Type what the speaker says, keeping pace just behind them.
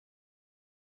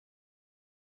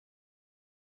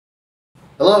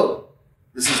Hello,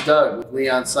 this is Doug with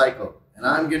Leon Cycle, and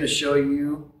I'm going to show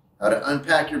you how to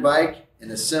unpack your bike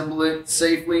and assemble it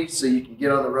safely so you can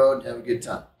get on the road and have a good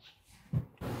time.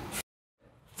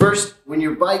 First, when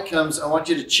your bike comes, I want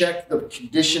you to check the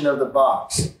condition of the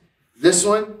box. This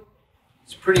one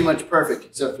is pretty much perfect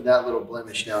except for that little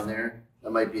blemish down there.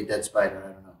 That might be a dead spider, I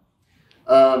don't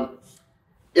know.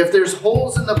 If there's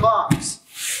holes in the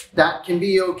box, that can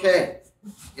be okay.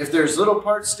 If there's little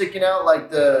parts sticking out like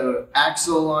the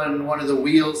axle on one of the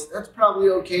wheels, that's probably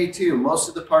okay too. Most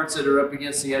of the parts that are up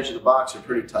against the edge of the box are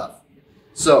pretty tough.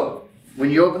 So when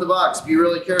you open the box, be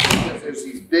really careful because there's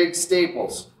these big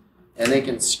staples and they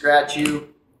can scratch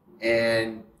you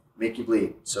and make you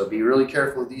bleed. So be really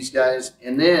careful with these guys.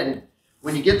 And then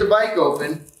when you get the bike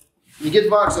open,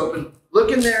 box open,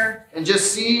 look in there and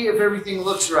just see if everything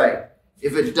looks right.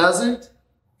 If it doesn't,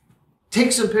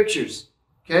 take some pictures,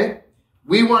 okay?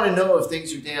 We want to know if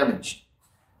things are damaged.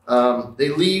 They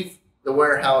leave the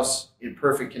warehouse in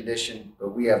perfect condition,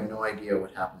 but we have no idea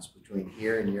what happens between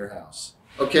here and your house.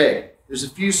 Okay, there's a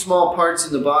few small parts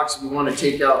in the box we want to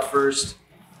take out first.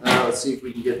 Let's see if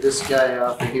we can get this guy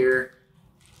off of here.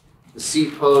 The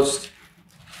seat post.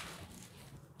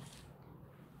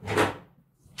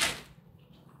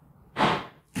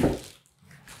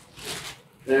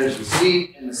 There's the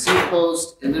seat and the seat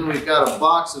post, and then we've got a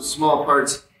box of small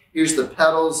parts. Here's the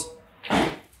pedals,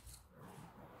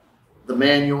 the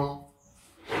manual.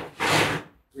 We're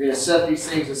going to set these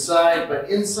things aside, but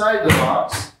inside the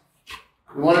box,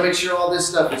 we want to make sure all this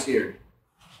stuff is here.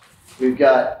 We've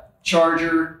got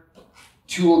charger,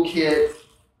 tool kit,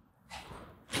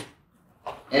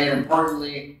 and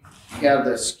importantly, we have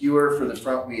the skewer for the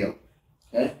front wheel.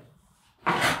 Okay?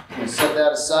 We're going to set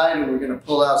that aside, and we're going to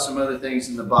pull out some other things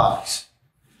in the box.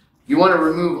 You want to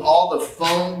remove all the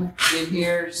foam in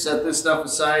here, set this stuff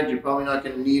aside. You're probably not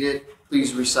going to need it.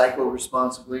 Please recycle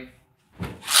responsibly.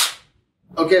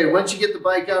 Okay, once you get the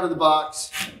bike out of the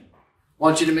box, I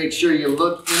want you to make sure you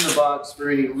look in the box for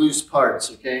any loose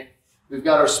parts, okay? We've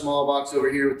got our small box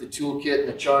over here with the toolkit and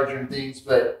the charger and things,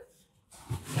 but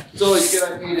it's always a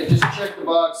good idea to just check the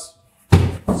box,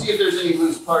 see if there's any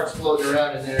loose parts floating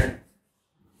around in there,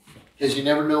 because you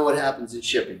never know what happens in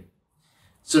shipping.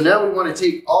 So now we want to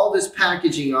take all this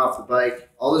packaging off the bike,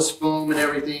 all this foam and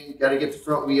everything. Got to get the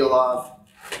front wheel off.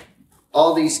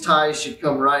 All these ties should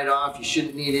come right off. You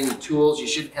shouldn't need any tools. You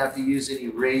shouldn't have to use any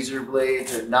razor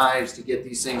blades or knives to get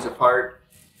these things apart.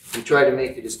 We try to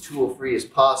make it as tool-free as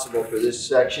possible for this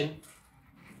section.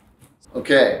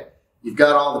 Okay, you've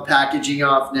got all the packaging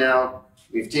off now.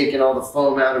 We've taken all the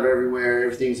foam out of everywhere.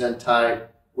 Everything's untied.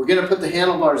 We're going to put the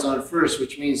handlebars on first,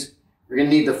 which means we're going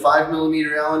to need the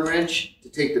 5mm Allen wrench to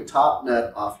take the top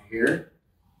nut off here,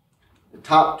 the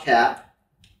top cap,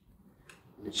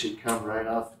 and it should come right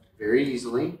off very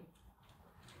easily.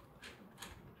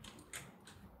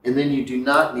 And then you do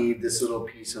not need this little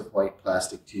piece of white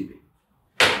plastic tubing.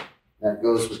 That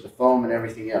goes with the foam and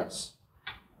everything else.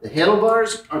 The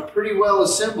handlebars are pretty well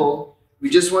assembled. We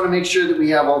just want to make sure that we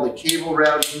have all the cable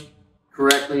routing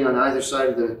correctly on either side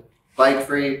of the bike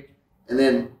frame, and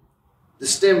then the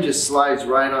stem just slides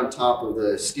right on top of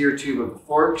the steer tube of the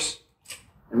forks,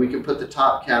 and we can put the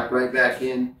top cap right back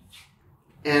in.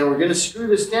 And we're going to screw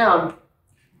this down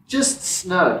just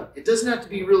snug. It doesn't have to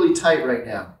be really tight right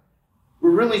now.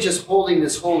 We're really just holding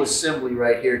this whole assembly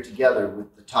right here together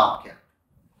with the top cap.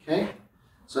 Okay?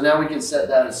 So now we can set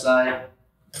that aside,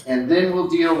 and then we'll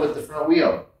deal with the front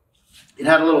wheel. It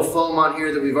had a little foam on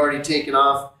here that we've already taken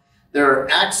off. There are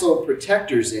axle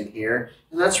protectors in here,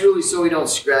 and that's really so we don't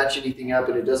scratch anything up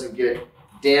and it doesn't get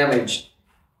damaged.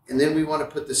 And then we want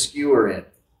to put the skewer in.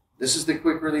 This is the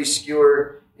quick release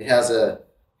skewer. It has a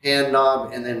hand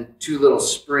knob and then two little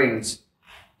springs.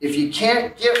 If you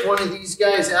can't get one of these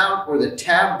guys out or the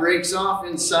tab breaks off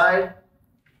inside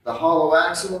the hollow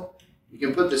axle, you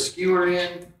can put the skewer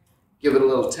in, give it a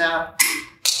little tap,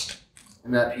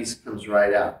 and that piece comes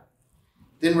right out.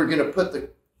 Then we're going to put the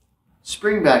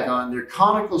spring back on. They're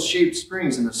conical shaped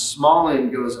springs, and the small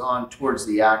end goes on towards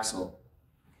the axle,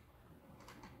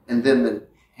 and then the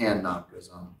hand knob goes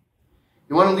on.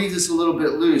 You want to leave this a little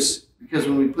bit loose because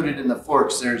when we put it in the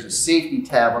forks, there's a safety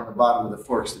tab on the bottom of the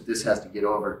forks that this has to get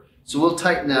over. So we'll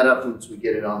tighten that up once we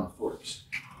get it on the forks.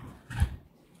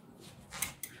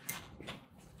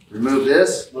 Remove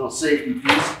this little safety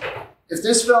piece. If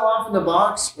this fell off in the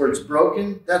box or it's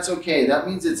broken, that's okay. That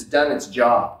means it's done its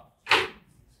job.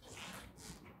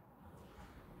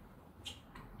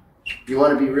 You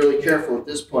want to be really careful at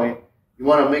this point. You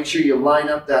want to make sure you line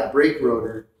up that brake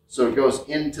rotor so it goes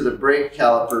into the brake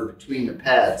caliper between the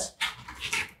pads.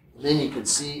 And then you can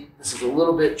see this is a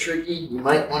little bit tricky. You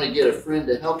might want to get a friend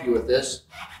to help you with this.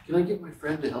 Can I get my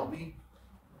friend to help me?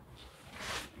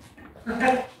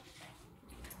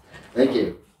 Thank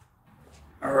you.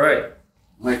 All right.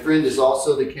 My friend is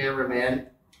also the cameraman.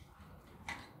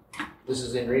 This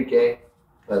is Enrique,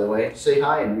 by the way. Say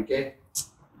hi, Enrique.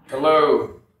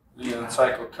 Hello, Leon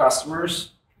Cycle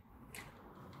customers.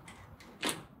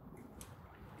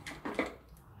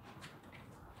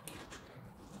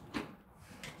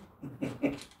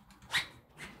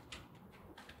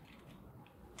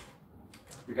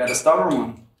 We got a stubborn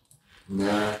one.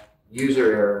 Nah,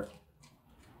 user error.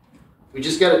 We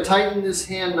just got to tighten this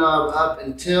hand knob up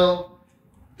until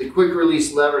the quick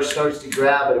release lever starts to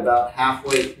grab it about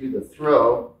halfway through the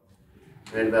throw,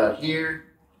 right about here.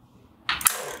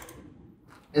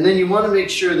 And then you want to make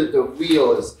sure that the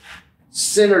wheel is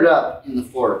centered up in the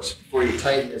forks before you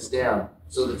tighten this down,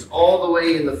 so that it's all the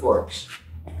way in the forks.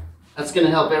 That's going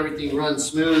to help everything run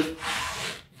smooth.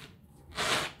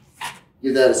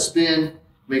 Give that a spin.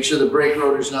 Make sure the brake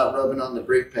rotor's not rubbing on the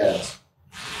brake pads.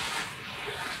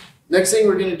 Next thing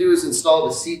we're going to do is install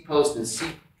the seat post and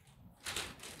seat.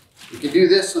 We can do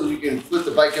this so that we can flip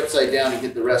the bike upside down and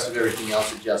get the rest of everything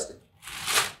else adjusted.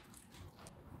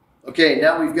 Okay,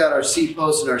 now we've got our seat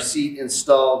post and our seat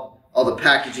installed. All the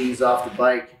packaging is off the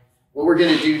bike. What we're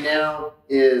going to do now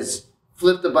is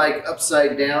flip the bike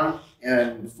upside down.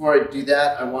 And before I do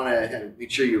that, I want to make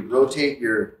sure you rotate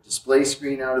your display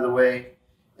screen out of the way,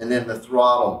 and then the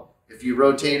throttle. If you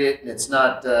rotate it and it's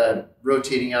not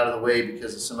rotating out of the way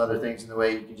because of some other things in the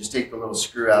way, you can just take the little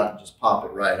screw out and just pop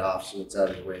it right off so it's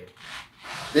out of the way.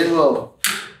 Then we'll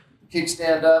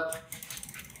kickstand up,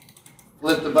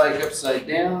 flip the bike upside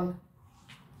down,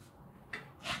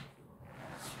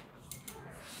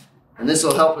 and this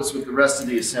will help us with the rest of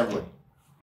the assembly.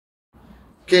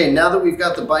 Okay, now that we've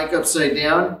got the bike upside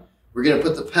down, we're going to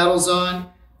put the pedals on,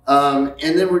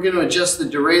 and then we're going to adjust the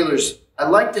derailleurs. I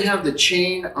like to have the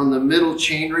chain on the middle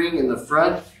chain ring in the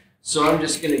front, so I'm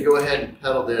just going to go ahead and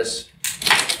pedal this,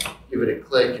 give it a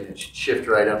click, and it should shift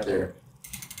right up there.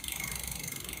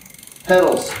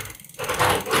 Pedals.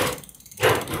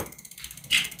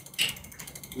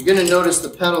 You're going to notice the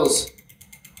pedals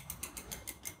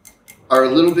are a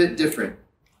little bit different.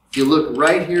 If you look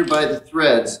right here by the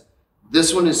threads,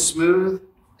 this one is smooth,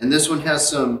 and this one has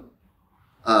some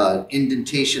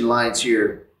indentation lines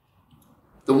here.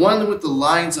 The one with the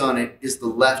lines on it is the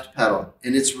left pedal,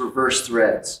 and it's reverse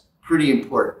threads. Pretty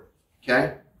important,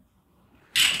 okay?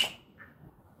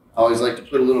 I always like to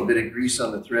put a little bit of grease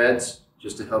on the threads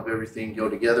just to help everything go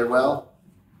together well.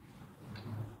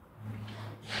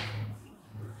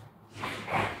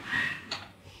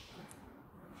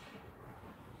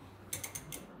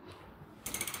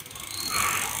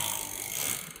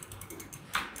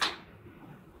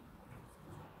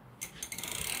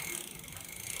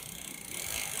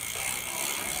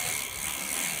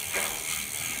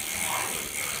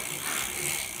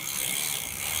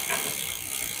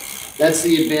 That's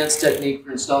the advanced technique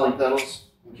for installing pedals,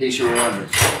 in case you were wondering.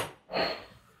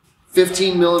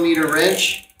 15mm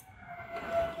wrench.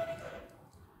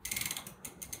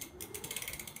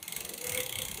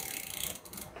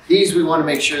 These we want to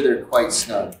make sure they're quite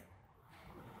snug.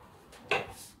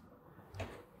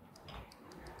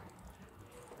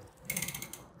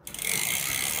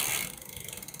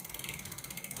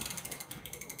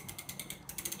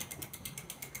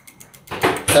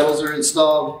 Pedals are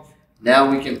installed.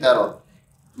 Now we can pedal.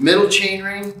 Middle chain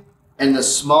ring and the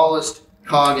smallest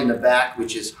cog in the back,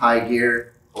 which is high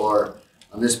gear, or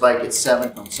on this bike it's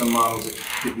 7th, on some models it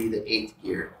could be the 8th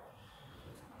gear.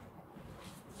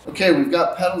 Okay, we've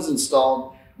got pedals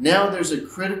installed. Now there's a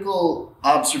critical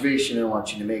observation I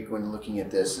want you to make when looking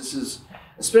at this. This is,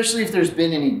 especially if there's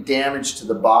been any damage to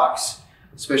the box,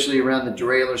 especially around the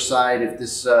derailleur side, if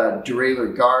this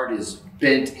derailleur guard is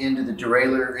bent into the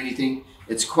derailleur or anything,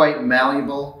 it's quite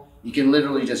malleable. You can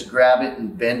literally just grab it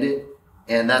and bend it,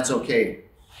 and that's okay.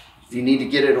 If you need to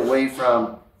get it away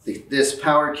from this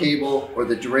power cable or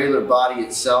the derailleur body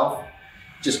itself,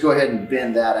 just go ahead and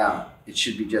bend that out. It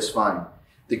should be just fine.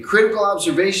 The critical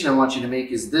observation I want you to make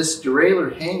is this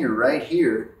derailleur hanger right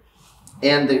here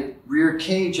and the rear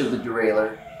cage of the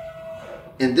derailleur,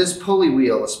 and this pulley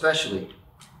wheel especially.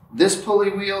 This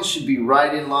pulley wheel should be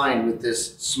right in line with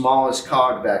this smallest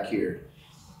cog back here.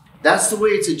 That's the way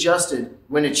it's adjusted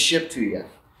when it's shipped to you.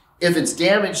 If it's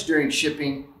damaged during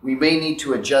shipping, we may need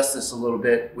to adjust this a little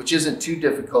bit, which isn't too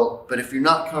difficult, but if you're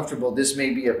not comfortable, this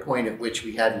may be a point at which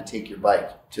we have you take your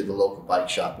bike to the local bike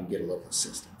shop and get a little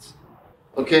assistance.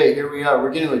 Okay, here we are.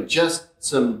 We're going to adjust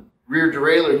some rear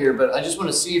derailleur here, but I just want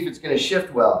to see if it's going to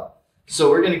shift well. So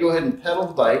we're going to go ahead and pedal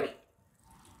the bike.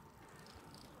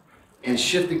 and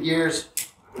shift the gears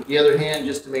with the other hand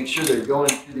just to make sure they're going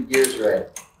through the gears right.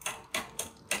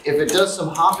 If it does some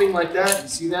hopping like that, you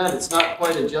see that? It's not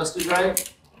quite adjusted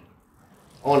right.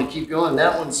 I want to keep going.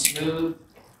 That one's smooth.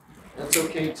 That's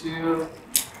okay too.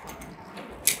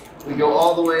 We go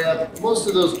all the way up. Most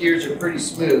of those gears are pretty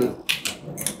smooth.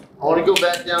 I want to go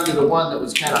back down to the one that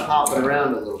was kind of hopping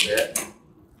around a little bit.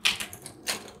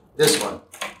 This one.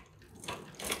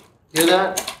 Hear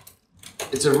that?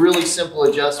 It's a really simple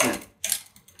adjustment.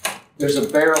 There's a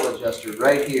barrel adjuster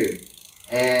right here.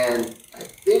 And I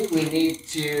think we need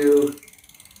to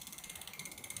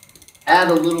add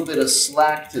a little bit of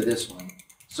slack to this one.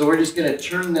 So we're just going to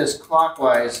turn this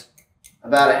clockwise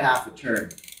about a half a turn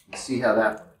and see how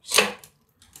that works.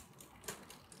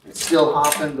 It's still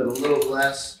hopping, but a little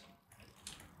less.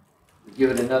 We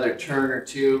give it another turn or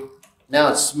two. Now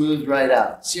it's smoothed right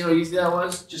out. See how easy that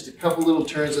was? Just a couple little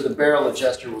turns of the barrel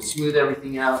adjuster will smooth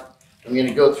everything out. I'm going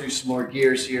to go through some more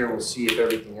gears here. We'll see if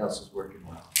everything else is working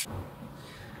well.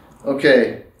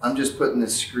 Okay, I'm just putting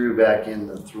this screw back in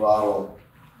the throttle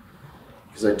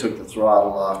because I took the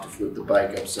throttle off to flip the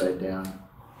bike upside down.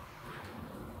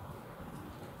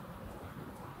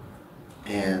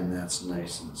 And that's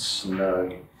nice and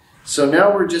snug. So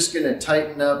now we're just going to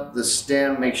tighten up the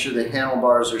stem, make sure the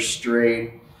handlebars are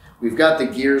straight. We've got the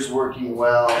gears working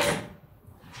well,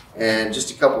 and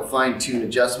just a couple fine-tune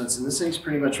adjustments, and this thing's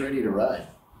pretty much ready to ride.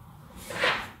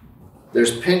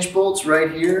 There's pinch bolts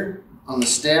right here on the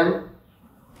stem.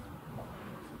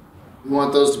 We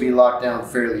want those to be locked down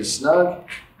fairly snug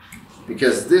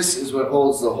because this is what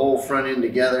holds the whole front end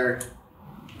together.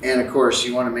 And of course,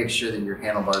 you want to make sure that your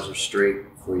handlebars are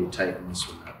straight before you tighten this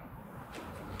one up.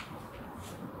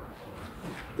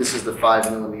 This is the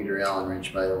 5mm Allen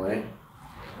wrench, by the way.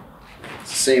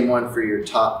 It's the same one for your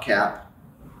top cap.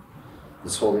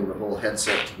 It's holding the whole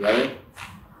headset together.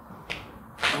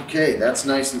 Okay, that's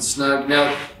nice and snug.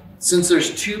 Now, since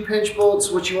there's two pinch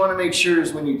bolts, what you want to make sure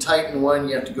is when you tighten one,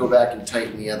 you have to go back and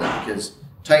tighten the other because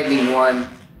tightening one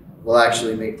will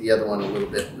actually make the other one a little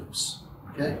bit loose.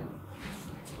 Okay?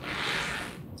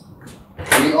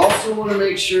 We also want to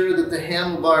make sure that the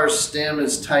handlebar stem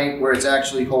is tight where it's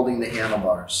actually holding the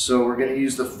handlebars. So we're going to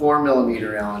use the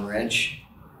 4mm Allen wrench.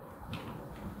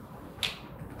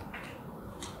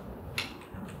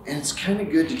 And it's kind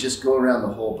of good to just go around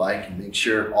the whole bike and make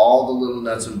sure all the little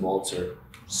nuts and bolts are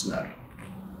snug.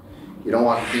 You don't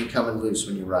want the thing coming loose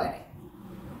when you're riding.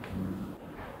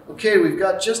 Okay, we've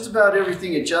got just about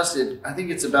everything adjusted. I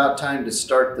think it's about time to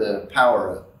start the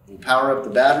power up. We'll power up the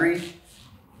battery.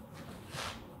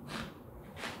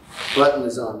 Button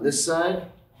is on this side.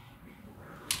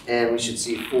 And we should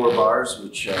see 4 bars,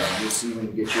 which you'll see when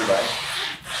you get your bike.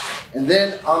 And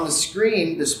then on the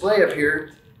screen display up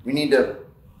here, we need to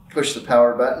push the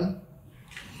power button.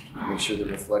 Make sure the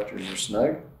reflectors are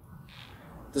snug.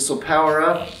 This will power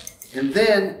up, and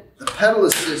then the pedal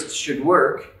assist should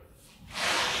work.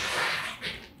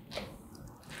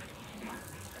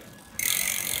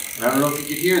 And I don't know if you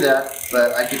could hear that,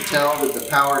 but I could tell that the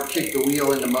power kicked the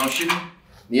wheel into motion.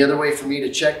 The other way for me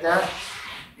to check that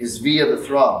is via the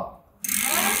throttle.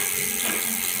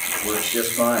 Works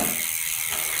just fine.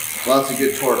 Lots of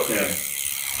good torque there.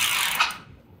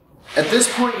 At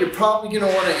this point, you're probably going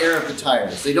to want to air up the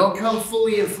tires. They don't come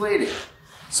fully inflated.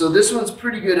 So this one's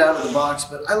pretty good out of the box,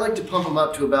 but I like to pump them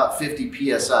up to about 50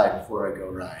 PSI before I go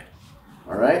ride.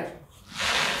 All right?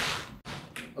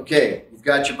 Okay, you've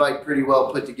got your bike pretty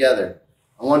well put together.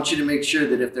 I want you to make sure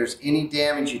that if there's any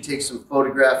damage, you take some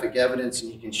photographic evidence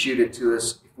and you can shoot it to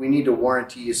us. If we need to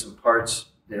warranty you some parts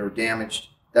that are damaged,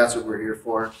 that's what we're here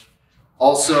for.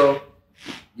 Also,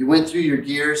 you went through your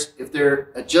gears. If they're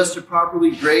adjusted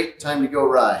properly, great, time to go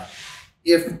ride.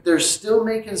 If they're still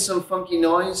making some funky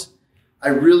noise, I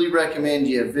really recommend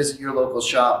you visit your local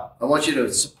shop. I want you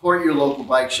to support your local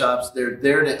bike shops. They're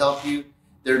there to help you.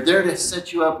 They're there to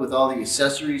set you up with all the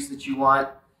accessories that you want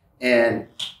and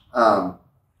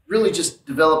really just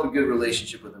develop a good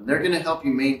relationship with them. They're going to help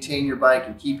you maintain your bike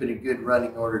and keep it in good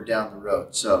running order down the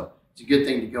road. So it's a good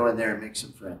thing to go in there and make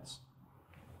some friends.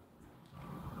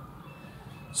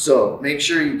 So make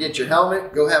sure you get your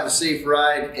helmet, go have a safe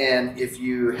ride, and if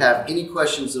you have any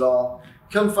questions at all,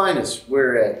 come find us.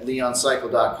 We're at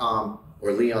leoncycle.com or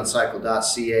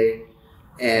leoncycle.ca,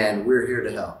 and we're here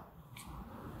to help.